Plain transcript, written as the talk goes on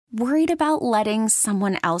Worried about letting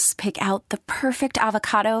someone else pick out the perfect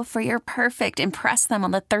avocado for your perfect impress them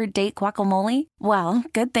on the third date guacamole? Well,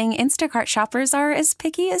 good thing Instacart shoppers are as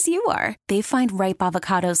picky as you are. They find ripe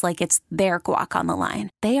avocados like it's their guac on the line.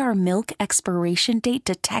 They are milk expiration date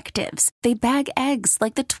detectives. They bag eggs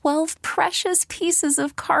like the 12 precious pieces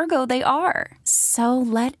of cargo they are. So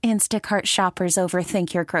let Instacart shoppers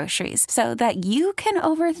overthink your groceries so that you can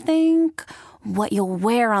overthink what you'll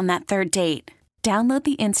wear on that third date. Download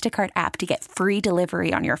the Instacart app to get free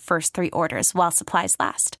delivery on your first 3 orders while supplies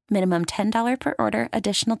last. Minimum $10 per order.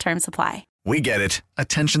 Additional terms apply. We get it.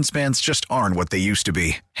 Attention spans just aren't what they used to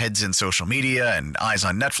be. Heads in social media and eyes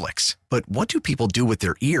on Netflix. But what do people do with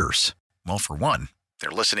their ears? Well, for one, they're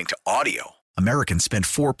listening to audio. Americans spend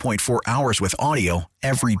 4.4 hours with audio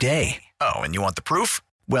every day. Oh, and you want the proof?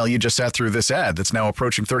 Well, you just sat through this ad that's now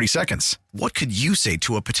approaching 30 seconds. What could you say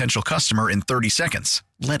to a potential customer in 30 seconds?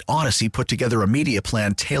 Let Odyssey put together a media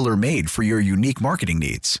plan tailor-made for your unique marketing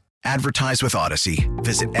needs. Advertise with Odyssey.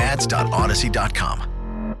 Visit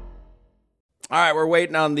ads.odyssey.com. All right, we're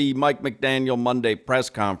waiting on the Mike McDaniel Monday press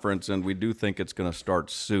conference, and we do think it's going to start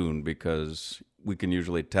soon because we can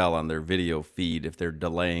usually tell on their video feed if they're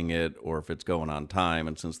delaying it or if it's going on time.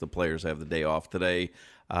 And since the players have the day off today,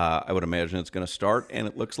 I would imagine it's going to start, and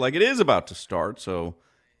it looks like it is about to start. So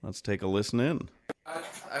let's take a listen in.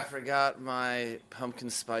 I forgot my pumpkin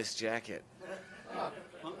spice jacket. Yeah,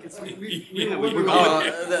 we're going.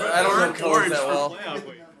 I don't know colors that well. I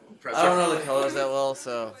don't know the colors that well,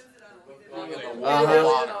 so.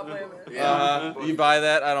 You buy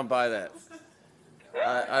that? I don't buy that.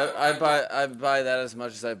 I buy that as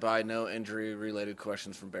much as I buy no injury related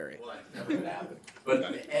questions from Barry. Well, that never happened. But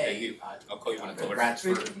I'll call you congrats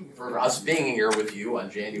for us being here with you on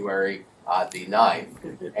January the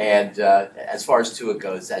 9th. And as far as Tua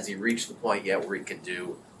goes, has he reached the point yet where he can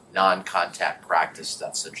do non-contact practice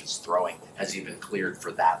stuff such as throwing? Has he been cleared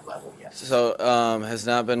for that level yet? So has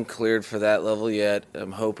not been cleared for that level yet.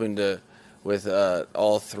 I'm hoping to, with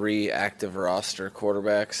all 3 active roster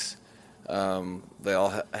quarterbacks. They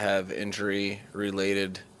all have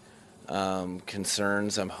injury-related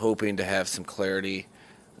concerns. I'm hoping to have some clarity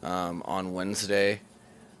on Wednesday,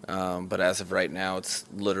 but as of right now, it's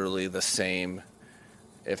literally the same,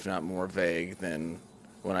 if not more vague than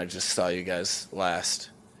when I just saw you guys last.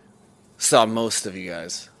 Saw most of you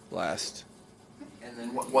guys last. And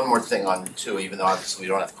then one more thing on Tua, even though obviously we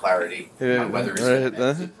don't have clarity on whether he's in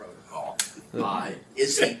the protocol.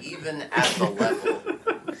 Is he even at the level?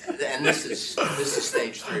 And this is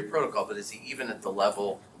stage 3 protocol, but is he even at the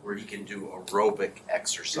level where he can do aerobic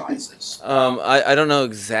exercises? I don't know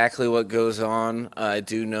exactly what goes on. I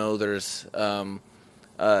do know there's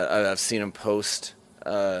I've seen him post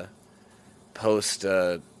whatever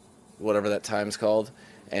that time's called,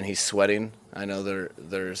 and he's sweating. I know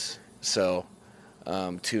there's 2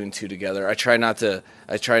 and 2 together. I try to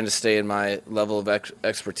stay in my level of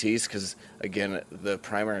expertise because, again, the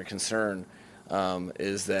primary concern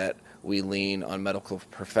is that we lean on medical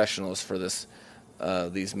professionals for these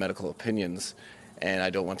medical opinions, and I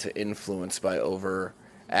don't want to influence by over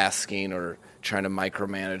asking or trying to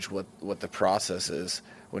micromanage what the process is.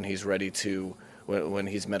 When he's ready to, when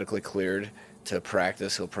he's medically cleared to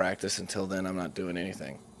practice, he'll practice. Until then, I'm not doing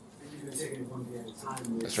anything. You're taking it one day at a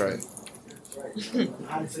time. That's right.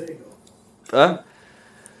 How did today go?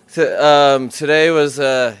 Today was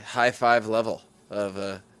a high 5 level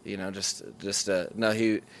of no,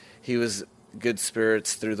 he was good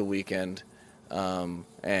spirits through the weekend,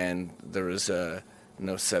 and there was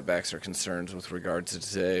no setbacks or concerns with regard to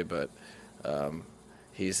today, but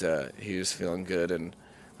he was feeling good, and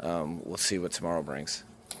we'll see what tomorrow brings.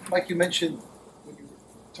 Mike, you mentioned when you were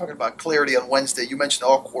talking about clarity on Wednesday, you mentioned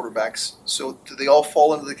all quarterbacks. So do they all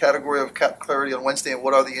fall into the category of clarity on Wednesday, and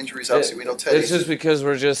what are the injuries? Obviously, we know Teddy. It's just because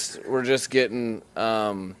we're just getting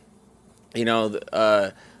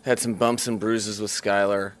had some bumps and bruises with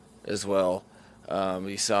Skylar as well.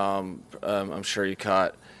 You saw him. I'm sure you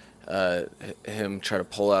caught him try to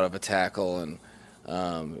pull out of a tackle, and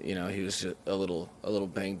he was just a little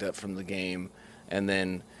banged up from the game. And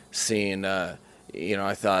then seeing, I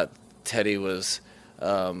thought Teddy was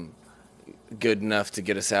good enough to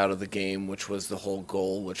get us out of the game, which was the whole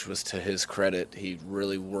goal. Which was to his credit, he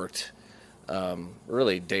really worked,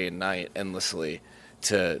 really day and night, endlessly,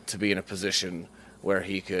 to be in a position where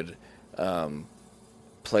he could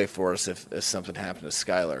play for us if something happened to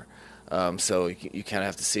Skylar. So you kind of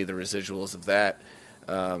have to see the residuals of that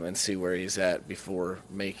and see where he's at before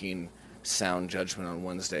making sound judgment on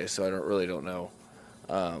Wednesday. So I don't know.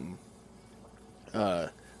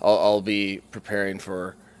 I'll be preparing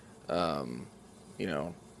for,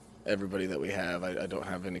 everybody that we have. I don't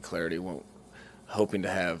have any clarity. Hoping to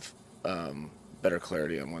have better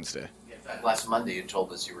clarity on Wednesday. In fact, last Monday you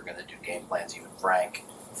told us you were going to do game plans, even Frank,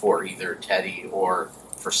 for either Teddy or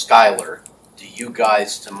for Skylar. Do you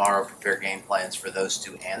guys tomorrow prepare game plans for those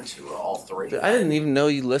two and or all three? I didn't even know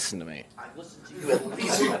you listened to me. I listened to you at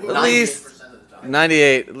least 98% of the time.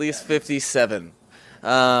 98, at least 57.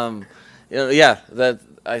 That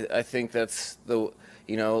I think that's the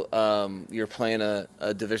you're playing a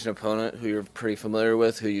division opponent who you're pretty familiar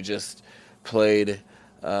with, who you just played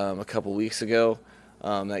a couple weeks ago.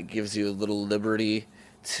 That gives you a little liberty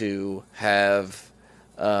to have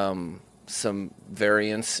some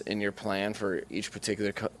variance in your plan for each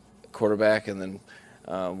particular quarterback, and then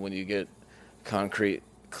when you get concrete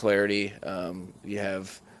clarity, you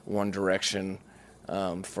have one direction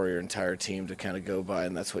for your entire team to kind of go by,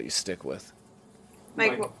 and that's what you stick with.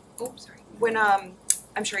 Mike, when I'm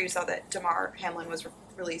sure you saw that Damar Hamlin was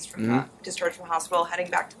released from discharged from the hospital, heading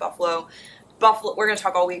back to Buffalo. We're going to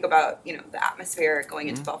talk all week about the atmosphere going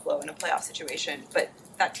into Buffalo in a playoff situation, but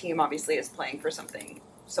that team obviously is playing for something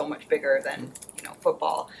so much bigger than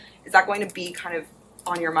football. Is that going to be kind of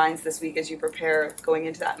on your minds this week as you prepare going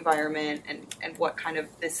into that environment, and what kind of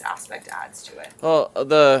this aspect adds to it? Well,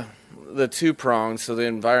 the two prongs, so the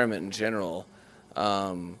environment in general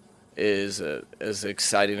is as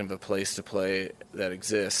exciting of a place to play that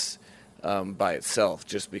exists by itself,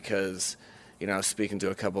 just because I was speaking to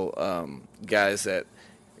a couple guys that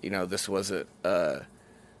this was it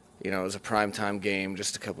was a primetime game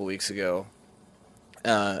just a couple weeks ago,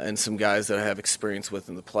 and some guys that I have experience with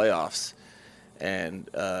in the playoffs and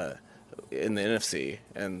in the NFC,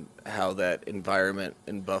 and how that environment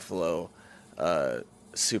in Buffalo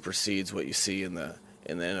supersedes what you see in the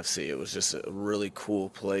NFC. It was just a really cool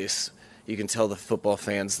place. You can tell the football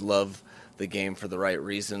fans love the game for the right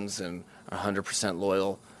reasons and are 100%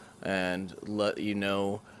 loyal, and let you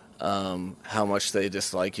know how much they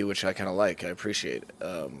dislike you, which I kind of like. I appreciate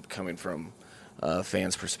coming from a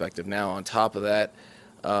fan's perspective. Now, on top of that,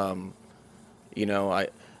 I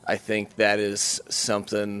think that is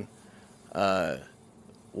something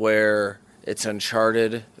where it's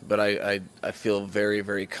uncharted, but I feel very,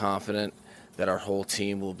 very confident that our whole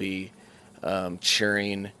team will be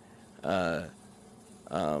cheering for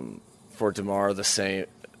Damar the same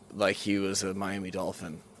like he was a Miami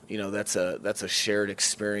Dolphin. That's a shared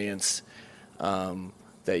experience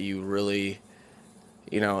that you really,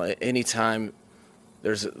 anytime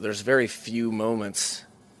there's very few moments,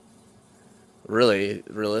 really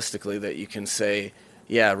realistically, that you can say,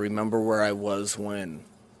 yeah, remember where I was when.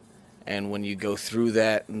 And when you go through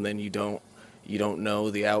that, and then you don't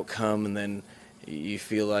know the outcome, and then you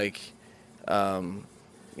feel like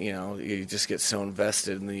you just get so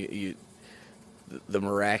invested in the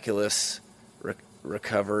miraculous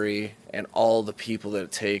recovery and all the people that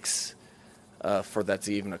it takes for that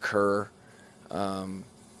to even occur. I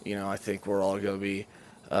think we're all going to be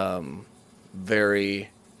very,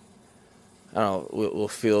 we'll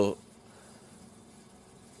feel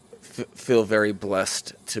very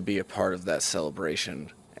blessed to be a part of that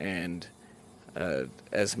celebration, and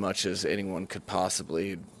as much as anyone could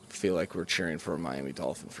possibly feel like we're cheering for a Miami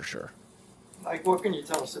Dolphin for sure. Mike, what can you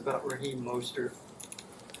tell us about Raheem Mostert?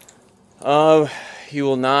 He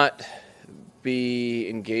will not be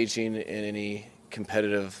engaging in any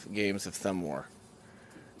competitive games of thumb war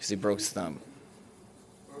because he broke his thumb.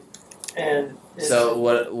 And so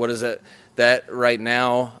what is it? That right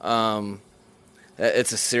now,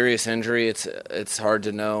 it's a serious injury. It's hard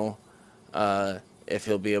to know if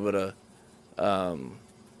he'll be able to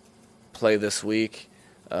play this week.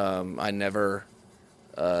 I never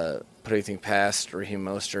put anything past Raheem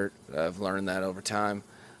Mostert. I've learned that over time.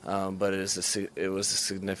 But it was a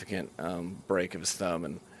significant break of his thumb,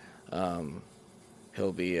 and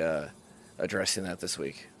he'll be addressing that this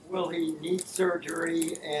week. Will he need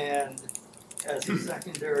surgery? And as a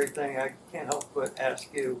secondary thing, I can't help but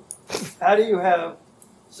ask you, how do you have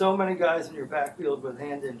so many guys in your backfield with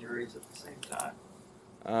hand injuries at the same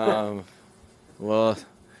time? Well,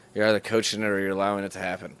 you're either coaching it or you're allowing it to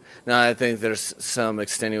happen. No, I think there's some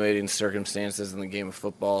extenuating circumstances in the game of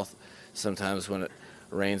football. Sometimes when it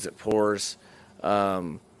rains, it pours.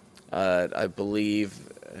 I believe,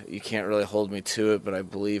 you can't really hold me to it, but I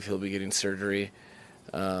believe he'll be getting surgery.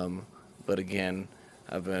 But again,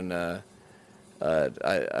 I've been, I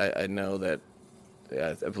know that,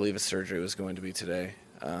 I believe his surgery was going to be today.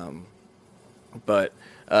 But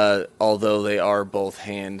although they are both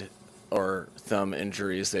hand or thumb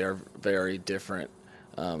injuries, they are very different,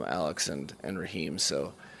 Alex and Raheem.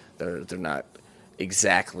 So they're not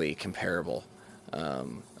exactly comparable.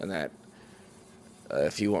 And that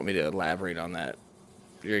if you want me to elaborate on that,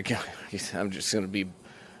 I'm just going to be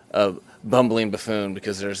a bumbling buffoon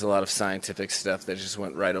because there's a lot of scientific stuff that just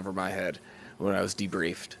went right over my head when I was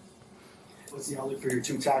debriefed. What's the outlook for your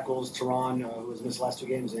 2 tackles, Teron, who was missed last 2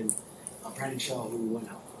 games, and Brandon Shaw, who went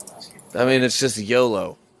out last game? I mean, it's just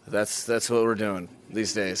YOLO. That's what we're doing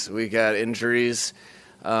these days. We got injuries.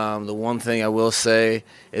 The one thing I will say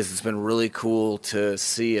is it's been really cool to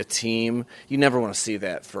see a team. You never want to see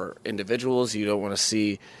that for individuals. You don't want to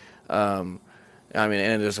see, and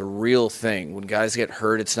there's a real thing. When guys get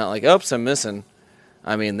hurt, it's not like, oops, I'm missing.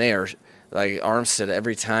 I mean, they are, like Armstead,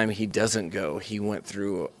 every time he doesn't go, he went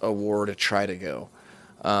through a war to try to go.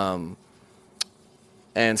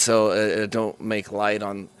 And so don't make light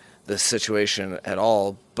on the situation at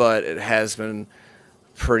all, but it has been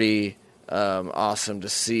pretty awesome to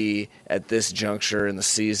see at this juncture in the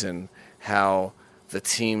season how the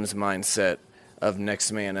team's mindset of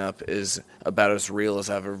next man up is about as real as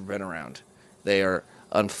I've ever been around. They are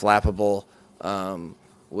unflappable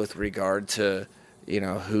with regard to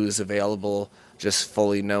who's available, just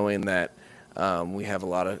fully knowing that we have a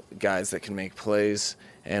lot of guys that can make plays,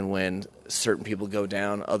 and when certain people go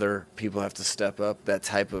down, other people have to step up. That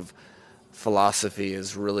type of philosophy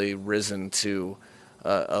has really risen to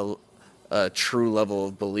a true level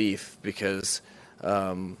of belief because,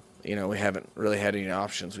 we haven't really had any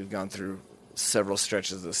options. We've gone through several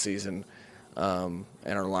stretches of the season, and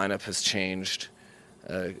our lineup has changed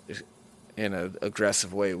in an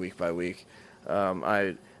aggressive way week by week.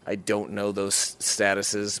 I don't know those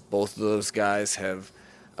statuses. Both of those guys have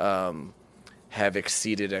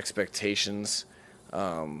exceeded expectations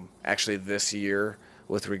actually this year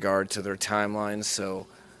with regard to their timelines. So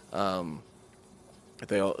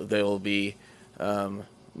they'll be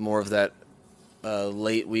more of that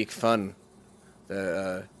late week fun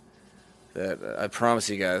that I promise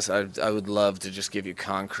you guys. I would love to just give you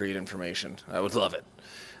concrete information. I would love it,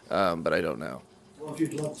 but I don't know. Well, if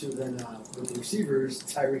you'd love to, then with the receivers,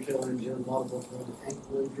 Tyreek Hill and Jalen Waddle both had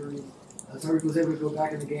ankle injuries. Tyreek was able to go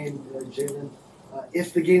back in the game. Jalen,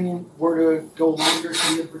 if the game were to go longer,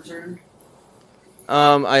 can he have returned?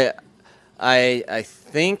 I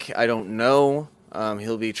think, I don't know.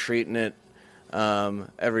 He'll be treating it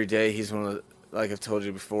every day. He's one of the, like I've told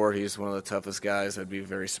you before, he's one of the toughest guys. I'd be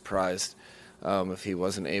very surprised if he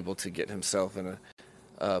wasn't able to get himself in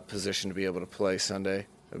a position to be able to play Sunday.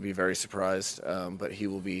 I'd be very surprised, but he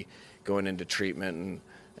will be going into treatment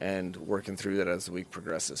and working through that as the week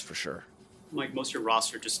progresses for sure. Mike, most of your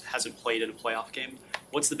roster just hasn't played in a playoff game.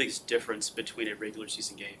 What's the biggest difference between a regular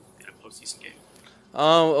season game and a postseason game?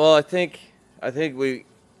 Well, I think the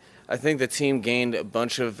team gained a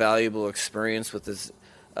bunch of valuable experience with this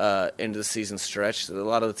end of the season stretch. A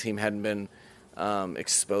lot of the team hadn't been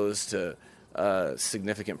exposed to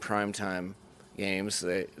significant primetime games.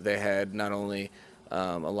 They had not only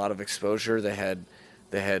a lot of exposure, they had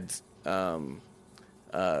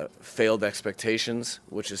failed expectations,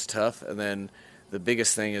 which is tough. And then the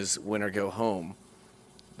biggest thing is win or go home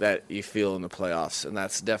that you feel in the playoffs, and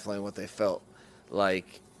that's definitely what they felt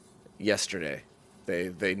like yesterday.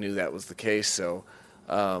 They knew that was the case. So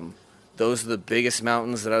those are the biggest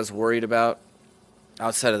mountains that I was worried about.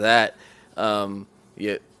 Outside of that,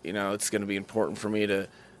 it's going to be important for me to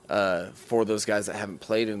for those guys that haven't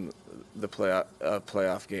played in the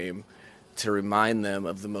playoff game to remind them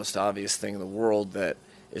of the most obvious thing in the world that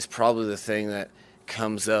is probably the thing that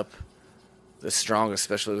comes up the strongest,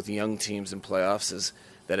 especially with young teams in playoffs, is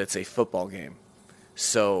that it's a football game.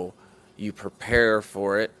 So you prepare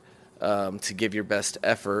for it to give your best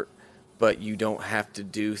effort, but you don't have to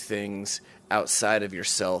do things outside of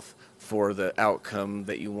yourself for the outcome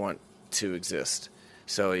that you want to exist.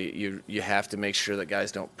 So you have to make sure that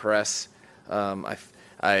guys don't press. I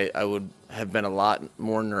would have been a lot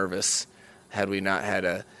more nervous had we not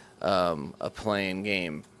had a playing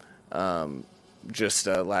game just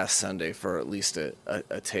last Sunday for at least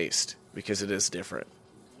a taste, because it is different.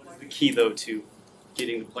 What is the key, though, to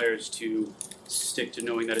getting the players to stick to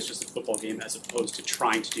knowing that it's just a football game as opposed to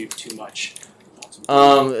trying to do too much?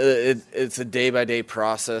 It's a day-by-day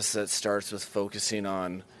process that starts with focusing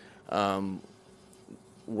on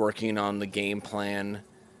working on the game plan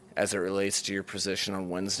as it relates to your position on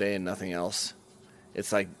Wednesday and nothing else.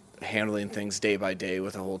 It's like handling things day by day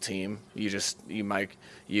with a whole team. You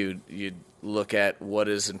look at what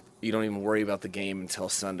is, you don't even worry about the game until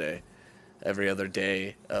Sunday. Every other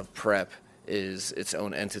day of prep is its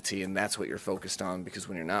own entity, and that's what you're focused on, because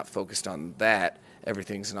when you're not focused on that,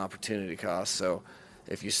 everything's an opportunity cost. So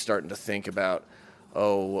if you're starting to think about,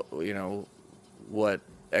 what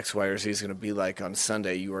X, Y, or Z is going to be like on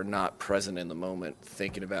Sunday, you are not present in the moment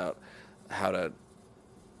thinking about how to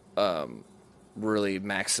really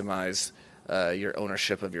maximize your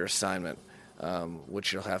ownership of your assignment,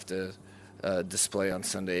 which you'll have to display on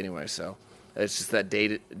Sunday anyway. So it's just that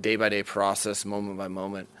day-by-day process, moment by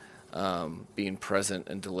moment, being present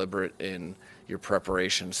and deliberate in your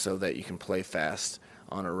preparation so that you can play fast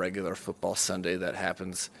on a regular football Sunday that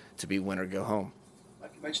happens to be win or go home.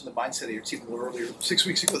 Like you mentioned the mindset of your team a little earlier. 6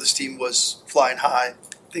 weeks ago, this team was flying high.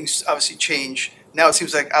 Things obviously change. Now it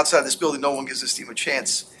seems like outside this building, no one gives this team a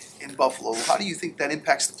chance in Buffalo. How do you think that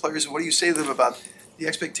impacts the players, and what do you say to them about the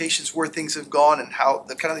expectations, where things have gone, and how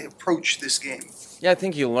the kind of the approach this game? Yeah, I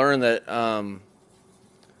think you learn that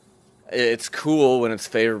it's cool when it's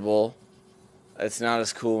favorable. It's not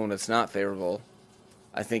as cool when it's not favorable.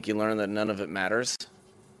 I think you learn that none of it matters.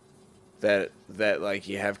 That like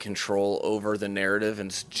you have control over the narrative,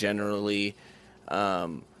 and it's generally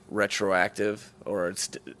retroactive, or it's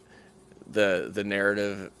the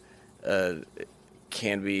narrative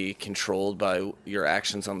can be controlled by your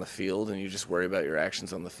actions on the field, and you just worry about your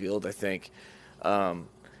actions on the field. I think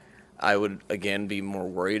I would, again, be more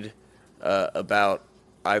worried about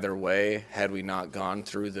either way had we not gone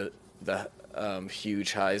through the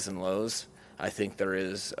huge highs and lows. I think there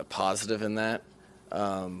is a positive in that,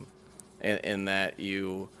 in that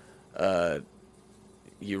you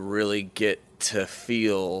really get to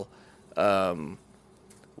feel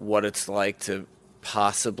what it's like to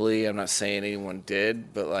possibly, I'm not saying anyone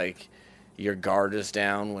did, but like your guard is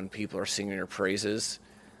down when people are singing your praises,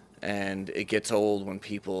 and it gets old when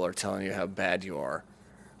people are telling you how bad you are.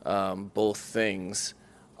 Both things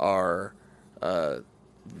are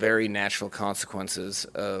very natural consequences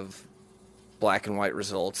of black and white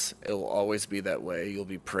results. It will always be that way. You'll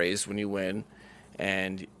be praised when you win,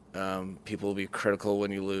 and people will be critical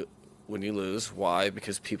when you lose. Why?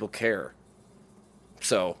 Because people care.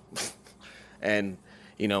 So, and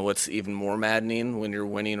you know what's even more maddening when you're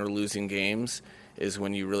winning or losing games is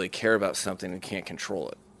when you really care about something and can't control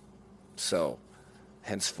it. So,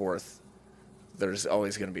 henceforth, there's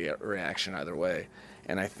always going to be a reaction either way.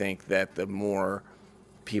 And I think that the more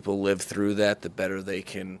people live through that, the better they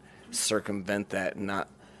can circumvent that and not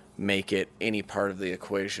make it any part of the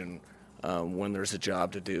equation when there's a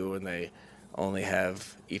job to do and they only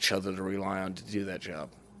have each other to rely on to do that job.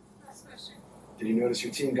 Did you notice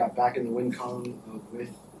your team got back in the win column with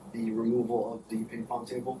the removal of the ping pong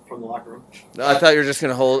table from the locker room? No, I thought you were just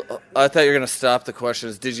going to I thought you were going to stop the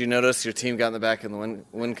questions. Did you notice your team got in the back in the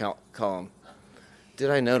win column? Did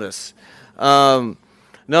I notice? No,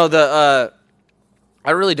 I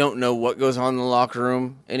really don't know what goes on in the locker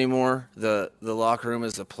room anymore. The locker room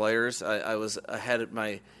is the players. I had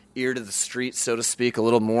my ear to the street, so to speak, a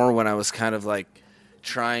little more when I was kind of like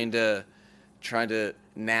trying to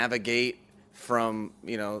navigate from,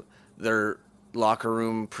 you know, their locker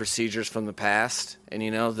room procedures from the past, and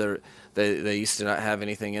you know they used to not have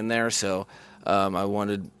anything in there, so I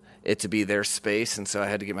wanted it to be their space, and so I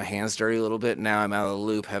had to get my hands dirty a little bit. Now I'm out of the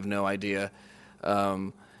loop, have no idea,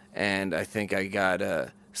 and I think I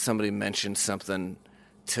got somebody mentioned something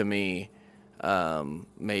to me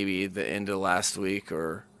maybe the end of last week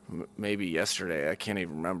or maybe yesterday. I can't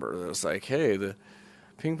even remember. It was like, hey, the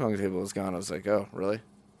ping pong table is gone. I was like, oh, really?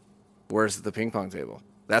 Where's the ping pong table?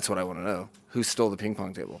 That's what I want to know. Who stole the ping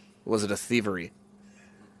pong table? Was it a thievery?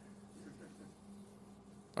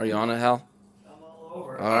 Are you on it, Hal? I'm all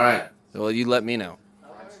over. All right. Well, you let me know. I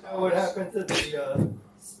want to know what happened to the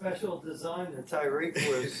special design that Tyreek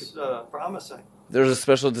was promising. There was a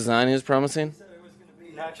special design he was promising? He said it was going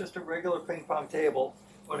to be not just a regular ping pong table,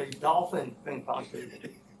 but a dolphin ping pong table.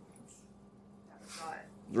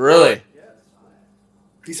 Really?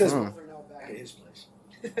 He says both are now back at his place.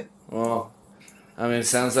 Well, I mean, it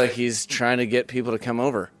sounds like he's trying to get people to come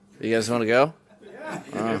over. You guys want to go?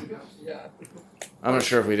 Yeah. I'm not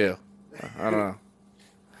sure if we do. I don't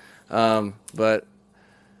know. But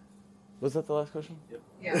was that the last question?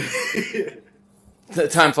 Yeah.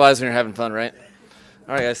 Time flies when you're having fun, right?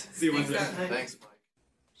 All right, guys. See you Wednesday. Thanks, Mike.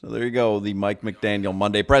 So there you go, the Mike McDaniel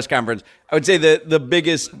Monday press conference. I would say that the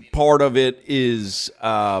biggest part of it is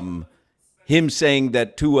him saying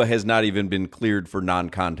that Tua has not even been cleared for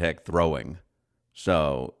non-contact throwing.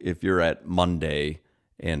 So if you're at Monday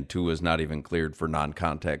and Tua's not even cleared for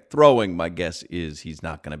non-contact throwing, my guess is he's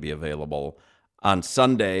not going to be available on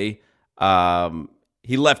Sunday.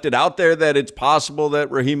 He left it out there that it's possible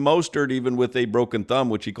that Raheem Mostert, even with a broken thumb,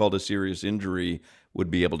 which he called a serious injury, would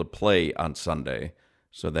be able to play on Sunday.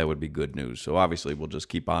 So that would be good news. So obviously we'll just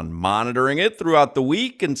keep on monitoring it throughout the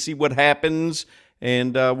week and see what happens.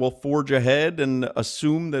 And we'll forge ahead and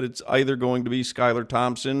assume that it's either going to be Skylar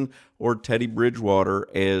Thompson or Teddy Bridgewater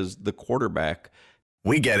as the quarterback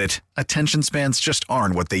We get it. Attention spans just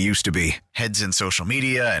aren't what they used to be. Heads in social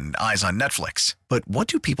media and eyes on Netflix. But what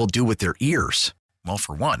do people do with their ears? Well,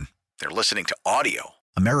 for one, they're listening to audio.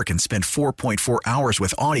 Americans spend 4.4 hours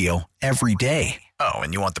with audio every day. Oh,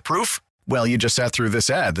 and you want the proof? Well, you just sat through this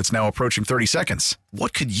ad that's now approaching 30 seconds.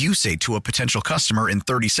 What could you say to a potential customer in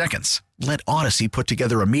 30 seconds? Let Odyssey put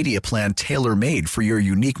together a media plan tailor-made for your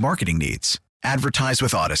unique marketing needs. Advertise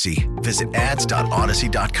with Odyssey. Visit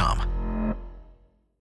ads.odyssey.com.